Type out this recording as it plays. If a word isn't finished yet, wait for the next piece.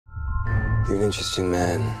You're an interesting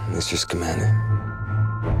man, Mr. Scamander.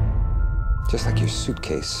 Just like your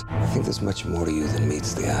suitcase, I think there's much more to you than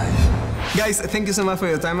meets the eye. Guys, thank you so much for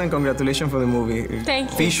your time and congratulations for the movie.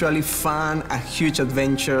 Thank you. Visually fun, a huge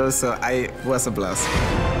adventure, so it was a blast.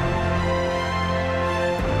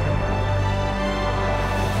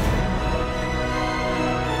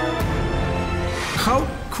 How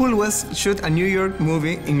cool was shoot a New York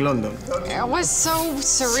movie in London? It was so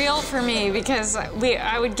surreal for me because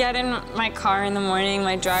I would get in my car in the morning,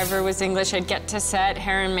 my driver was English, I'd get to set,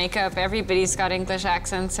 hair and makeup, everybody's got English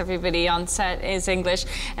accents, everybody on set is English,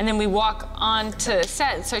 and then we walk on to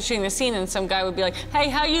set, start shooting the scene, and some guy would be like, hey,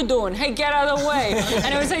 how you doing? Hey, get out of the way.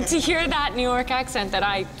 And it was like to hear that New York accent that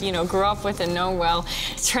I, grew up with and know well,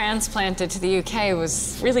 transplanted to the UK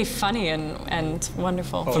was really funny and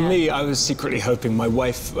wonderful. For me, I was secretly hoping my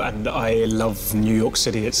wife and I love New York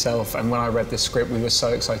City itself, and when I read this script, we were so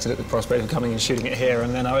excited at the prospect of coming and shooting it here,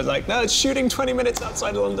 and then I was like, no, it's shooting 20 minutes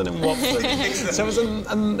outside London in Watford. So it was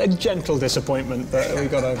a gentle disappointment, but we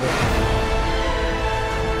got over it.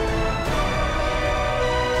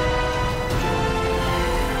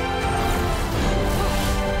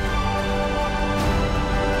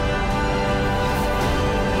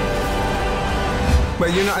 But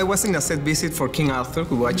I was in a set visit for King Arthur,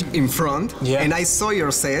 who watched in front, and I saw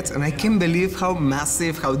your set, and I can't believe how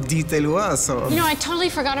massive, how detailed it was. So. I totally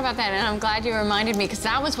forgot about that, and I'm glad you reminded me, because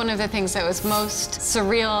that was one of the things that was most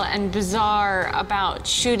surreal and bizarre about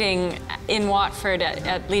shooting in Watford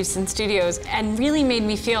at Leavesden Studios, and really made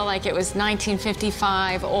me feel like it was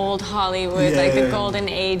 1955, old Hollywood, like the golden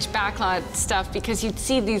age backlot stuff, because you'd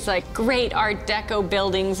see these great Art Deco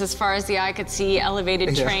buildings as far as the eye could see,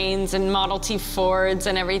 elevated trains and Model T Fords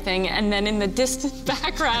and everything, and then in the distant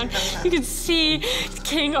background you could see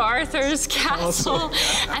King Arthur's castle,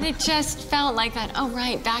 and it just felt like that. Oh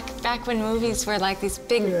right, back when movies were like these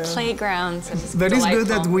big playgrounds. That is good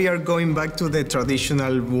that we are going back to the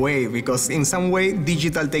traditional way, because in some way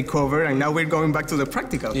digital take over, and now we're going back to the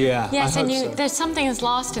practical. Yes, and there's something that's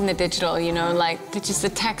lost in the digital, like just the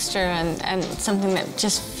texture and something that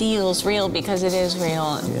just feels real because it is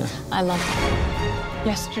real. And I love that.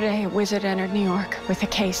 Yesterday, a wizard entered New York with a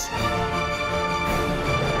case.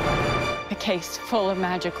 A case full of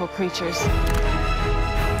magical creatures.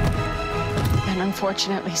 And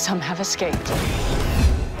unfortunately, some have escaped.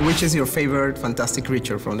 Which is your favorite fantastic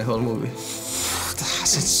creature from the whole movie?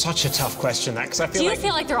 It's such a tough question, that, because I feel Do you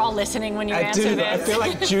feel like they're all listening when you answer this? I feel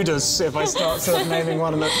like Judas if I start sort of naming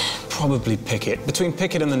one. Probably Pickett. Between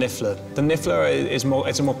Pickett and the Niffler. The Niffler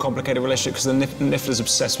it's a more complicated relationship, because the Niffler's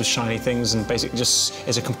obsessed with shiny things and basically just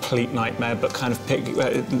is a complete nightmare, but kind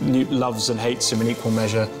of loves and hates him in equal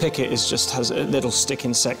measure. Pickett has a little stick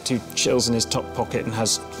insect who chills in his top pocket and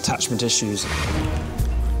has attachment issues.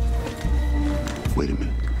 Wait a minute.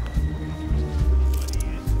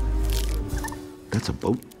 That's a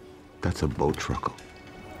boat? That's a boat truckle,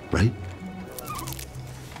 right?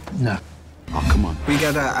 No. Oh, come on. We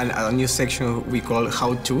got a new section we call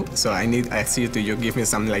How To. So I ask you to give me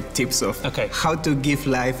some tips of how to give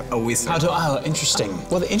life a wizard. Interesting.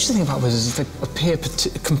 Well, the interesting thing about wizards is they appear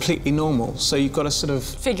completely normal. So you've got to sort of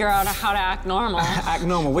figure out how to act normal. Act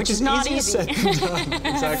normal, which is not easier easy. said than done.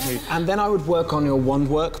 Exactly. And then I would work on your wand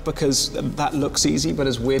work, because that looks easy, but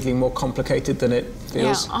is weirdly more complicated than it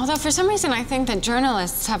feels. Yeah. Although for some reason I think that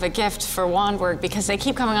journalists have a gift for wand work, because they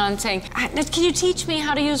keep coming on and saying, "Can you teach me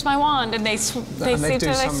how to use my wand?" And they seem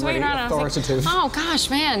to swing around. Authoritative. Oh gosh,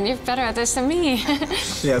 man, you're better at this than me.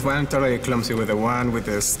 Yes, well, I'm totally clumsy with the wand, with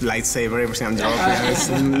this lightsaber, everything I'm dropping. It's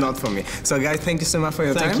not for me. So guys, thank you so much for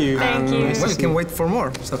your time. Thank you. Thank you. Well, you can wait for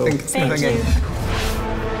more. So thank you. Thank you.